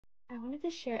I wanted to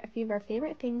share a few of our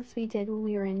favorite things we did when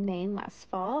we were in Maine last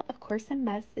fall. Of course, a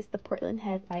must is the Portland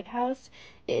Head Lighthouse.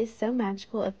 It is so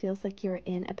magical, it feels like you're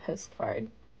in a postcard.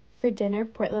 For dinner,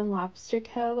 Portland Lobster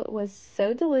Co. was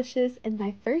so delicious and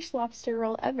my first lobster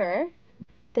roll ever.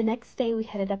 The next day, we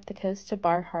headed up the coast to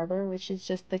Bar Harbor, which is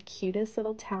just the cutest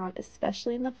little town,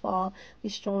 especially in the fall. We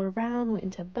strolled around, went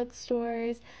into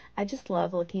bookstores. I just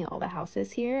love looking at all the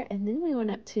houses here. And then we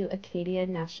went up to Acadia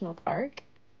National Park.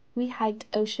 We hiked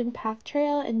Ocean Path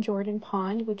Trail and Jordan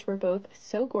Pond, which were both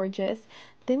so gorgeous.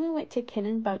 Then we went to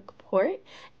Kennebunkport,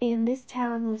 and this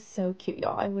town was so cute,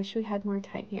 y'all. I wish we had more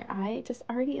time here. I just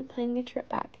already am planning a trip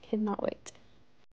back. Cannot wait.